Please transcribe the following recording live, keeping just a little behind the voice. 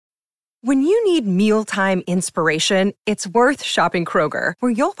When you need mealtime inspiration, it's worth shopping Kroger,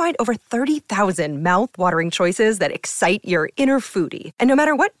 where you'll find over 30,000 mouth-watering choices that excite your inner foodie. And no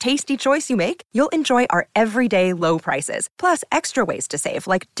matter what tasty choice you make, you'll enjoy our everyday low prices, plus extra ways to save,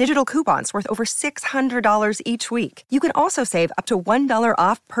 like digital coupons worth over $600 each week. You can also save up to $1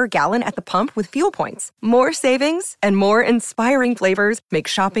 off per gallon at the pump with fuel points. More savings and more inspiring flavors make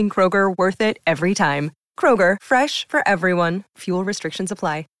shopping Kroger worth it every time. Kroger, fresh for everyone. Fuel restrictions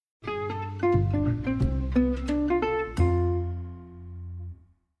apply.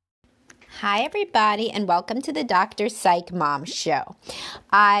 Hi, everybody, and welcome to the Dr. Psych Mom Show.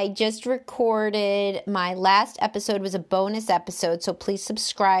 I just recorded my last episode, was a bonus episode, so please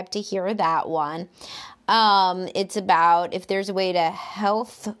subscribe to hear that one. It's about if there's a way to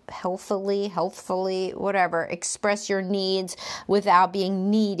healthfully, whatever, express your needs without being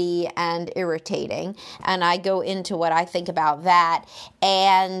needy and irritating. And I go into what I think about that.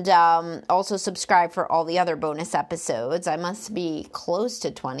 And also subscribe for all the other bonus episodes. I must be close to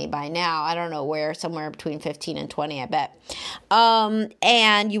 20 by now. I don't know where, somewhere between 15 and 20, I bet.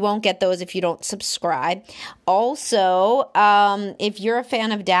 And you won't get those if you don't subscribe. Also, if you're a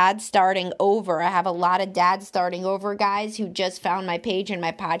fan of Dad Starting Over, I have a lot of Dad Starting Over guys who just found my page and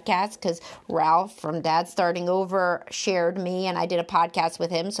my podcast because Ralph from Dad Starting Over shared me and I did a podcast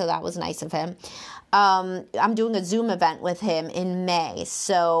with him, so that was nice of him. I'm doing a Zoom event with him in May,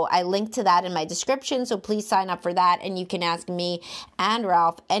 so I linked to that in my description, so please sign up for that, and you can ask me and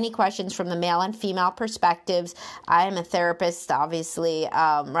Ralph any questions from the male and female perspectives. I am a therapist, obviously.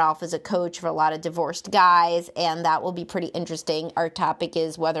 Ralph is a coach for a lot of divorced guys, and that will be pretty interesting. Our topic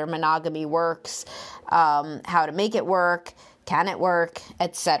is whether monogamy works, how to make it work, can it work,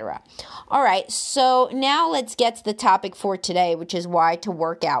 etc. All right, so now let's get to the topic for today, which is why to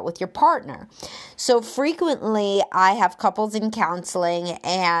work out with your partner. So frequently, I have couples in counseling,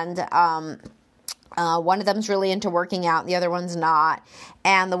 and one of them's really into working out, the other one's not.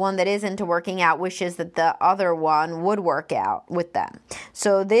 And the one that is into working out wishes that the other one would work out with them.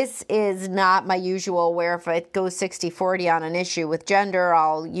 So this is not my usual where if it goes 60-40 on an issue with gender,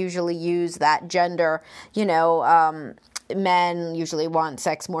 I'll usually use that gender, men usually want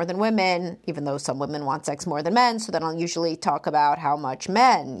sex more than women, even though some women want sex more than men. So then I'll usually talk about how much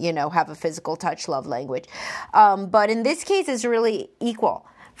men, have a physical touch love language. But in this case, it's really equal.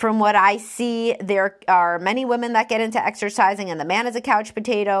 From what I see, there are many women that get into exercising and the man is a couch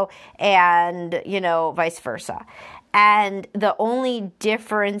potato and, vice versa. And the only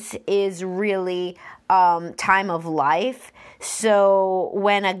difference is really time of life. So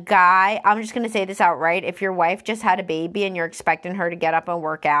when a guy, I'm just going to say this outright, if your wife just had a baby and you're expecting her to get up and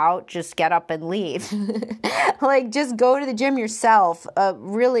work out, just get up and leave. Just go to the gym yourself.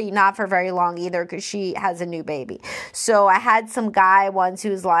 Really not for very long either because she has a new baby. So I had some guy once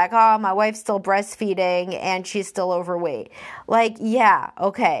who's like, oh, my wife's still breastfeeding and she's still overweight. Yeah,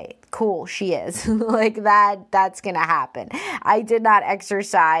 okay. Cool, she is. That's going to happen. I did not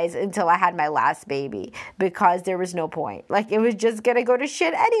exercise until I had my last baby because there was no point. It was just going to go to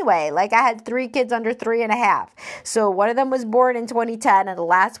shit anyway. I had 3 kids under 3.5. So one of them was born in 2010 and the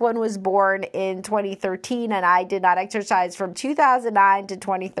last one was born in 2013, and I did not exercise from 2009 to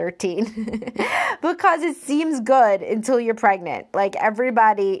 2013 because it seems good until you're pregnant.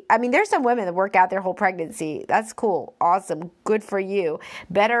 Everybody, there's some women that work out their whole pregnancy. That's cool. Awesome. Good for you.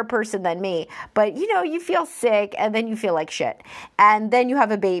 Better person than me. But you feel sick and then you feel like shit. And then you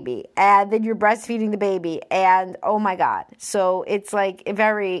have a baby and then you're breastfeeding the baby and oh my God. So it's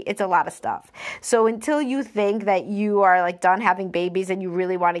it's a lot of stuff. So until you think that you are done having babies and you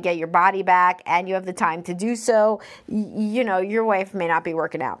really want to get your body back and you have the time to do so, your wife may not be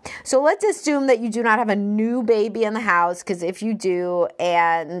working out. So let's assume that you do not have a new baby in the house, because if you do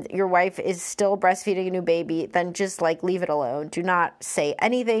and your wife is still breastfeeding a new baby, then just leave it alone. Do not say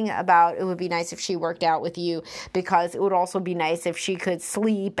anything about it would be nice if she worked out with you, because it would also be nice if she could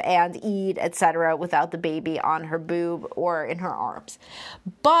sleep and eat, etc., without the baby on her boob or in her arms.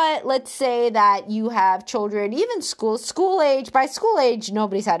 But let's say that you have children, even school age. By school age,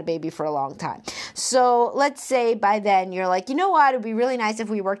 nobody's had a baby for a long time. So let's say by then you're like, you know what, it would be really nice if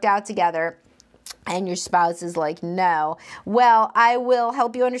we worked out together. And your spouse is like, no. Well, I will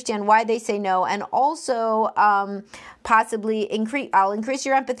help you understand why they say no, and also possibly I'll increase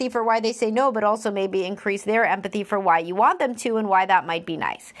your empathy for why they say no, but also maybe increase their empathy for why you want them to and why that might be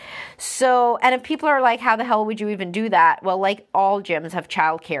nice. So, and if people are like, how the hell would you even do that? Well, all gyms have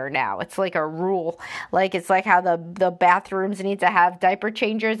childcare now. It's a rule. It's how the bathrooms need to have diaper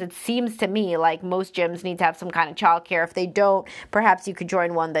changers. It seems to me like most gyms need to have some kind of childcare. If they don't, perhaps you could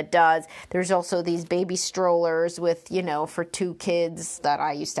join one that does. There's also the these baby strollers with, for 2 kids that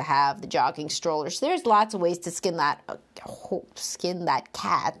I used to have, the jogging strollers. There's lots of ways to skin that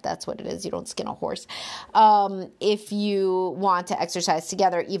cat. That's what it is. You don't skin a horse. If you want to exercise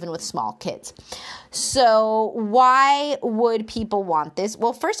together, even with small kids. So why would people want this?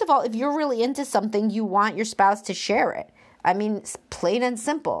 Well, first of all, if you're really into something, you want your spouse to share it. I mean, it's plain and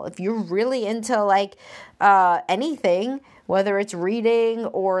simple. If you're really into anything, whether it's reading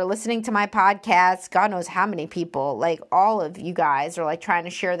or listening to my podcast, God knows how many people, all of you guys are trying to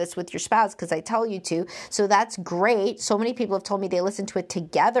share this with your spouse because I tell you to. So that's great. So many people have told me they listen to it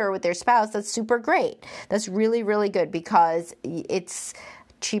together with their spouse. That's super great. That's really, really good because it's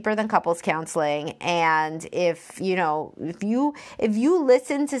cheaper than couples counseling. And if you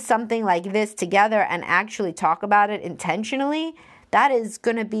listen to something like this together and actually talk about it intentionally, that is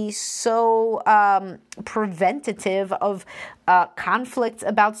going to be so preventative of conflicts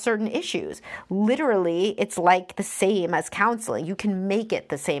about certain issues. Literally, it's like the same as counseling. You can make it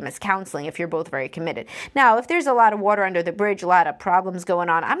the same as counseling if you're both very committed. Now, if there's a lot of water under the bridge, a lot of problems going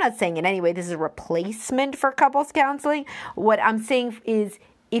on, I'm not saying in any way this is a replacement for couples counseling. What I'm saying is,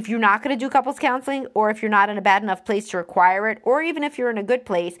 if you're not going to do couples counseling, or if you're not in a bad enough place to require it, or even if you're in a good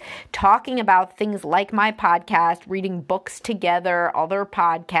place, talking about things like my podcast, reading books together, other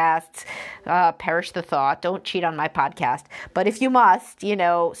podcasts, perish the thought, don't cheat on my podcast. But if you must,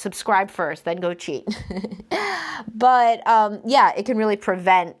 subscribe first, then go cheat. But it can really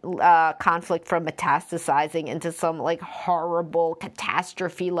prevent conflict from metastasizing into some horrible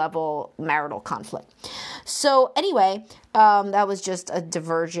catastrophe level marital conflict. So anyway, that was just a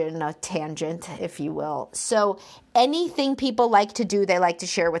diversion, a tangent, if you will. So anything people like to do, they like to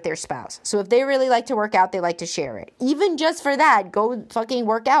share with their spouse. So if they really like to work out, they like to share it. Even just for that, go fucking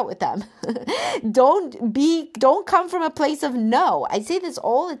work out with them. Don't come from a place of no. I say this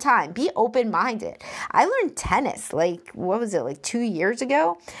all the time. Be open-minded. I learned tennis, 2 years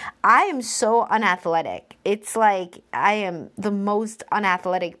ago? I am so unathletic. It's I am the most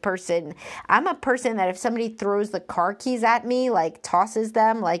unathletic person. I'm a person that if somebody throws the car keys at me, tosses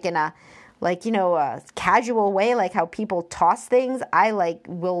them, in a a casual way, how people toss things, I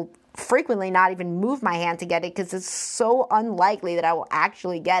will frequently not even move my hand to get it because it's so unlikely that I will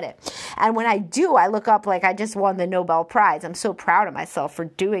actually get it. And when I do, I look up I just won the Nobel Prize. I'm so proud of myself for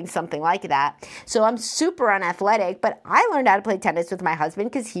doing something like that. So I'm super unathletic, but I learned how to play tennis with my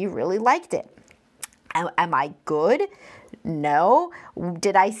husband because he really liked it. Am I good? No.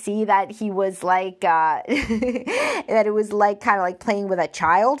 Did I see that he was that it was kind of playing with a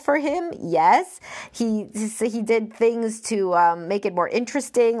child for him? Yes. He did things to make it more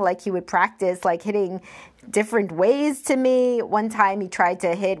interesting. He would practice hitting different ways to me. One time he tried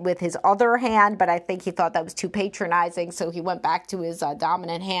to hit with his other hand, but I think he thought that was too patronizing, so he went back to his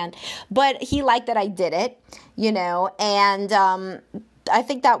dominant hand. But he liked that I did it, and I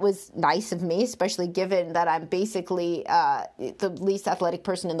think that was nice of me, especially given that I'm basically the least athletic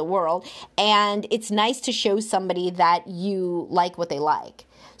person in the world. And it's nice to show somebody that you like what they like.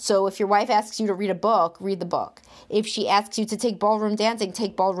 So if your wife asks you to read a book, read the book. If she asks you to take ballroom dancing,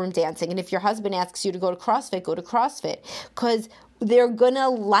 take ballroom dancing. And if your husband asks you to go to CrossFit, go to CrossFit. Because they're gonna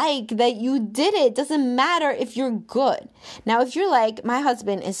like that you did it. Doesn't matter if you're good. Now, if you're my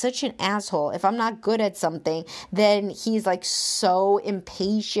husband is such an asshole, if I'm not good at something, then he's so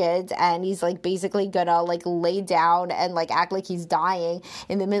impatient and he's basically gonna lay down and act like he's dying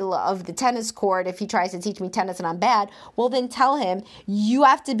in the middle of the tennis court if he tries to teach me tennis and I'm bad. Well, then tell him, you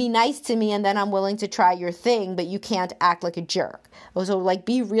have to be nice to me and then I'm willing to try your thing, but you can't act like a jerk. So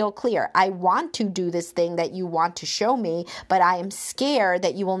be real clear. I want to do this thing that you want to show me, but I am scared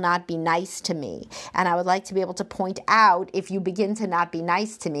that you will not be nice to me. And I would like to be able to point out if you begin to not be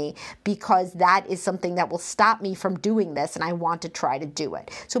nice to me, because that is something that will stop me from doing this and I want to try to do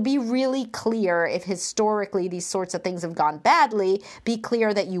it. So be really clear if historically these sorts of things have gone badly. Be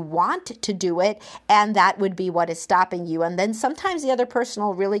clear that you want to do it and that would be what is stopping you. And then sometimes the other person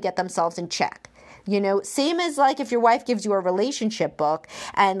will really get themselves in check. Same as if your wife gives you a relationship book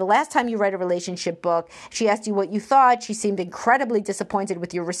and the last time you read a relationship book, she asked you what you thought. She seemed incredibly disappointed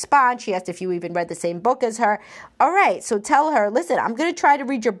with your response. She asked if you even read the same book as her. All right, so tell her, listen, I'm going to try to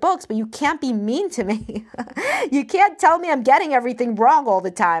read your books, but you can't be mean to me. You can't tell me I'm getting everything wrong all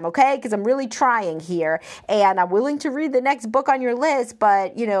the time, okay? Because I'm really trying here and I'm willing to read the next book on your list,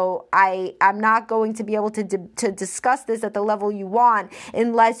 but, I'm not going to be able to discuss this at the level you want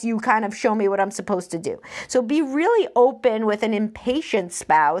unless you kind of show me what I'm supposed to do. So be really open with an impatient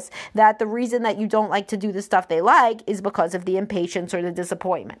spouse that the reason that you don't like to do the stuff they like is because of the impatience or the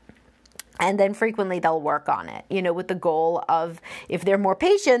disappointment. And then frequently they'll work on it, with the goal of, if they're more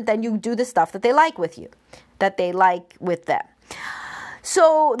patient, then you do the stuff that they like with you, that they like with them.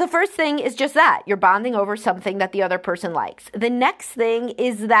 So the first thing is just that. You're bonding over something that the other person likes. The next thing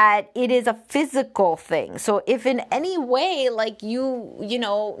is that it is a physical thing. So if in any way, like you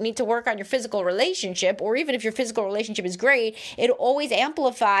need to work on your physical relationship, or even if your physical relationship is great, it always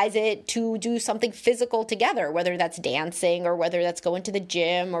amplifies it to do something physical together, whether that's dancing or whether that's going to the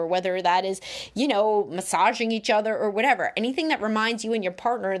gym or whether that is, massaging each other or whatever. Anything that reminds you and your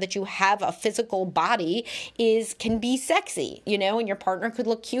partner that you have a physical body can be sexy, and your partner could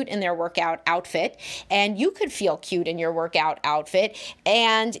look cute in their workout outfit, and you could feel cute in your workout outfit.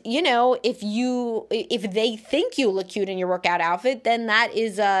 And, if they think you look cute in your workout outfit, then that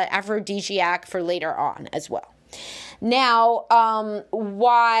is an aphrodisiac for later on as well. Now,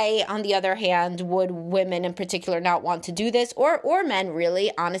 why, on the other hand, would women in particular not want to do this, or men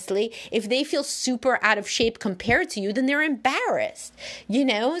really, honestly? If they feel super out of shape compared to you, then they're embarrassed,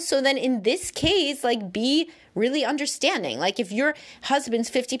 So then in this case, be really understanding. Like, if your husband's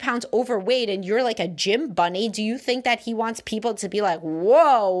 50 pounds overweight and you're like a gym bunny, do you think that he wants people to be like,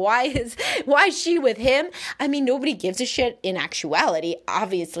 whoa, why is she with him? I mean, nobody gives a shit in actuality,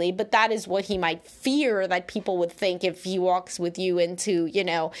 obviously, but that is what he might fear that people would think if he walks with you into,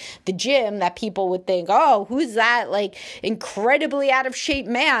 the gym, that people would think, oh, who's that incredibly out of shape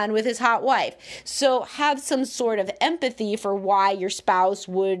man with his hot wife? So have some sort of empathy for why your spouse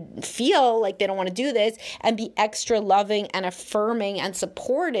would feel like they don't want to do this, and be extra loving and affirming and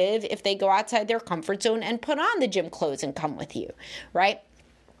supportive if they go outside their comfort zone and put on the gym clothes and come with you, right?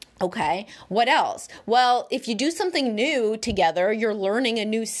 Okay, what else? Well, if you do something new together, you're learning a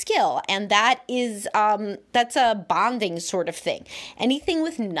new skill, and that is that's a bonding sort of thing. Anything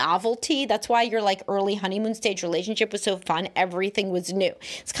with novelty, that's why your early honeymoon stage relationship was so fun. Everything was new.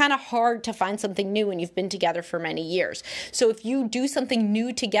 It's kind of hard to find something new when you've been together for many years. So if you do something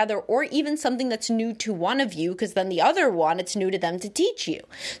new together, or even something that's new to one of you, because then the other one, it's new to them to teach you.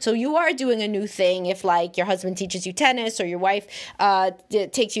 So you are doing a new thing if your husband teaches you tennis, or your wife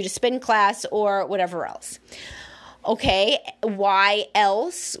takes you to spin class, or whatever else. Okay, why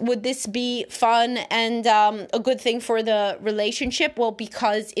else would this be fun and a good thing for the relationship? Well,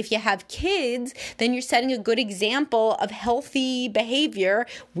 because if you have kids, then you're setting a good example of healthy behavior.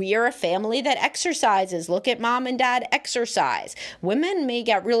 We are a family that exercises. Look at mom and dad exercise. Women may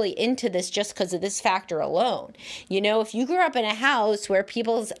get really into this just because of this factor alone. If you grew up in a house where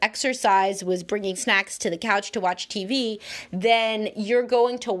people's exercise was bringing snacks to the couch to watch TV, then you're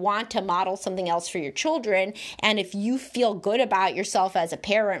going to want to model something else for your children. And if you feel good about yourself as a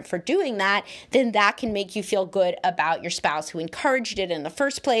parent for doing that, then that can make you feel good about your spouse who encouraged it in the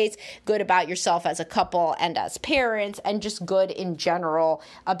first place, good about yourself as a couple and as parents, and just good in general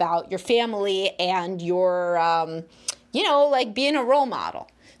about your family and your, being a role model.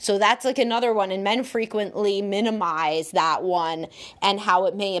 So that's another one, and men frequently minimize that one and how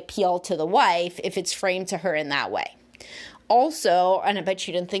it may appeal to the wife if it's framed to her in that way. Also, and I bet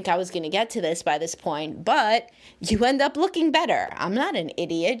you didn't think I was going to get to this by this point, but you end up looking better. I'm not an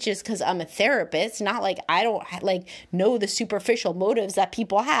idiot just because I'm a therapist. Not like I don't know the superficial motives that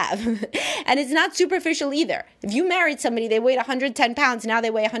people have. And it's not superficial either. If you married somebody, they weighed 110 pounds, now they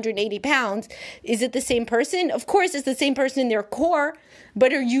weigh 180 pounds. Is it the same person? Of course it's the same person in their core.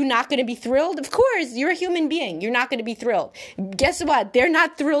 But are you not going to be thrilled? Of course, you're a human being. You're not going to be thrilled. Guess what? They're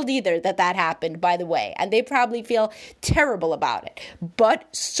not thrilled either that happened, by the way. And they probably feel terrible about it. But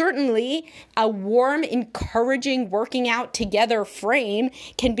certainly a warm, encouraging, working out together frame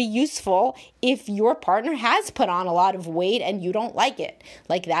can be useful if your partner has put on a lot of weight and you don't like it.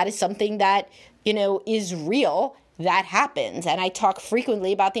 That is something that, is real. That happens. And I talk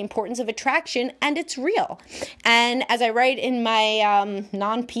frequently about the importance of attraction, and it's real. And as I write in my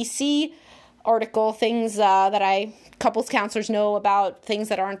non-PC article, things that couples counselors know about things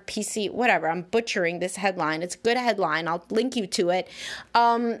that aren't PC, whatever, I'm butchering this headline. It's a good headline. I'll link you to it.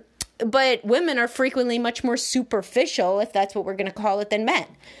 But women are frequently much more superficial, if that's what we're going to call it, than men.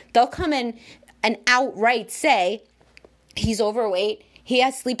 They'll come in and outright say, he's overweight. He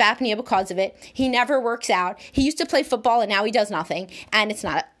has sleep apnea because of it. He never works out. He used to play football and now he does nothing. And it's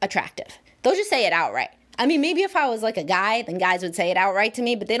not attractive. They'll just say it outright. I mean, maybe if I was a guy, then guys would say it outright to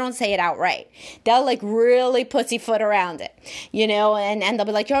me, but they don't say it outright. They'll really pussyfoot around it, and they'll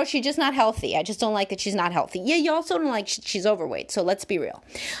be like, oh, she's just not healthy. I just don't like that she's not healthy. Yeah, you also don't like she's overweight. So let's be real.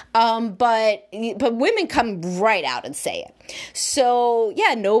 But women come right out and say it. So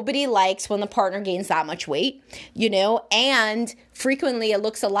yeah, nobody likes when the partner gains that much weight, and frequently it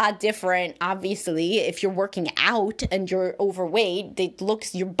looks a lot different. Obviously, if you're working out and you're overweight,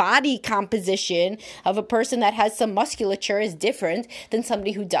 your body composition of a person that has some musculature is different than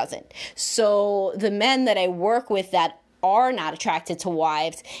somebody who doesn't. So the men that I work with that are not attracted to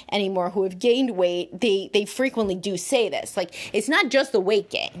wives anymore who have gained weight, they frequently do say this. Like, it's not just the weight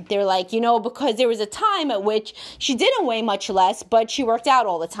gain. They're like, because there was a time at which she didn't weigh much less, but she worked out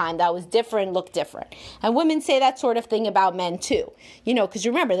all the time. That was different, looked different. And women say that sort of thing about men too. Because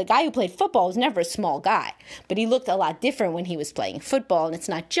remember, the guy who played football was never a small guy, but he looked a lot different when he was playing football, and it's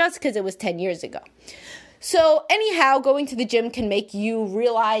not just because it was 10 years ago. So anyhow, going to the gym can make you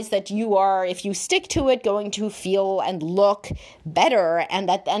realize that you are, if you stick to it, going to feel and look better, and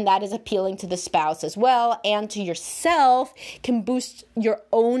that is appealing to the spouse as well, and to yourself, can boost your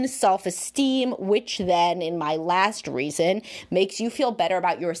own self-esteem, which then, in my last reason, makes you feel better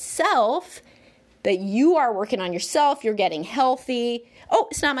about yourself, that you are working on yourself, you're getting healthy. Oh,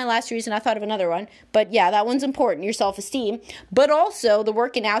 it's not my last reason. I thought of another one. But yeah, that one's important, your self-esteem. But also the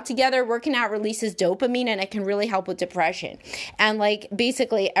working out together, working out releases dopamine, and it can really help with depression. And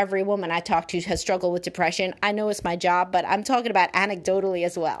basically every woman I talk to has struggled with depression. I know it's my job, but I'm talking about anecdotally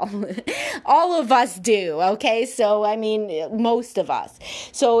as well. All of us do, okay? So, most of us.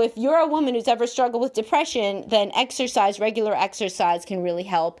 So if you're a woman who's ever struggled with depression, then regular exercise can really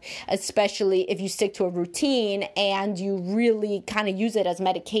help, especially if you stick to a routine and you really kind of use it as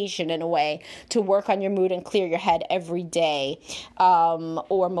medication in a way to work on your mood and clear your head every day,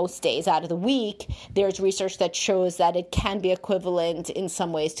 or most days out of the week. There's research that shows that it can be equivalent in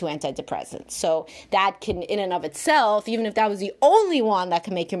some ways to antidepressants. So that can, in and of itself, even if that was the only one, that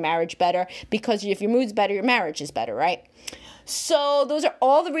can make your marriage better, because if your mood's better, your marriage is better, right? So those are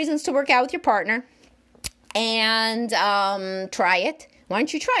all the reasons to work out with your partner, and try it. Why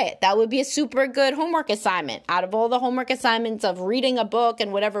don't you try it? That would be a super good homework assignment. Out of all the homework assignments of reading a book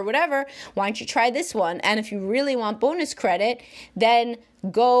and whatever, why don't you try this one? And if you really want bonus credit, then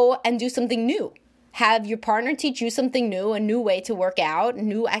go and do something new. Have your partner teach you something new, a new way to work out, a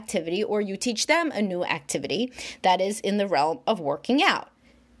new activity, or you teach them a new activity that is in the realm of working out.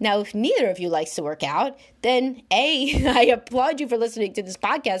 Now, if neither of you likes to work out, then I applaud you for listening to this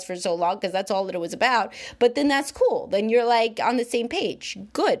podcast for so long, because that's all that it was about. But then that's cool. Then you're on the same page.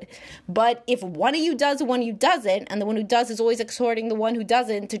 Good. But if one of you does and one of you doesn't, and the one who does is always exhorting the one who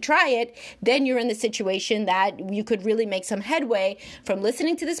doesn't to try it, then you're in the situation that you could really make some headway from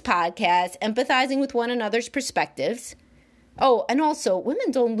listening to this podcast, empathizing with one another's perspectives. Oh, and also,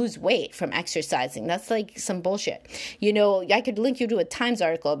 women don't lose weight from exercising. That's some bullshit. I could link you to a Times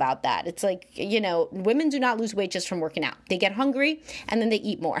article about that. It's women do not lose weight just from working out. They get hungry and then they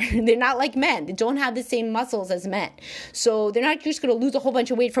eat more. They're not like men. They don't have the same muscles as men. So they're not just going to lose a whole bunch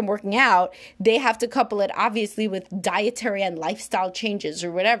of weight from working out. They have to couple it, obviously, with dietary and lifestyle changes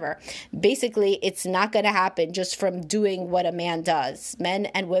or whatever. Basically, it's not going to happen just from doing what a man does. Men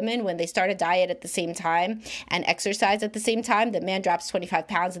and women, when they start a diet at the same time and exercise at the same time, the man drops 25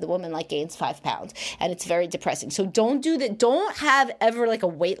 pounds and the woman gains 5 pounds, and it's very depressing. So don't do that. Don't have ever a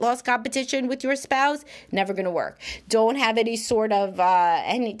weight loss competition with your spouse. Never going to work. Don't have any sort of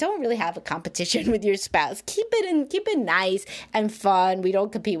and don't really have a competition with your spouse. Keep it nice and fun. We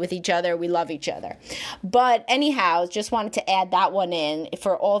don't compete with each other. We love each other. But anyhow, just wanted to add that one in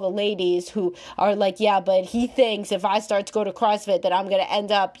for all the ladies who are yeah, but he thinks if I start to go to CrossFit that I'm going to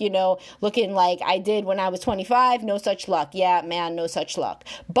end up, looking like I did when I was 25. No such luck. Yeah, man, no such luck.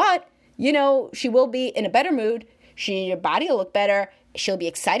 But, she will be in a better mood. Your body will look better. She'll be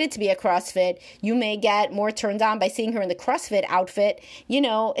excited to be at CrossFit. You may get more turned on by seeing her in the CrossFit outfit,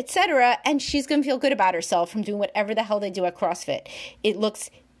 etc. And she's going to feel good about herself from doing whatever the hell they do at CrossFit.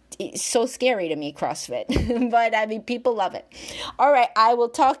 It's so scary to me, CrossFit. But, people love it. All right, I will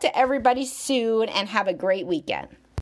talk to everybody soon, and have a great weekend.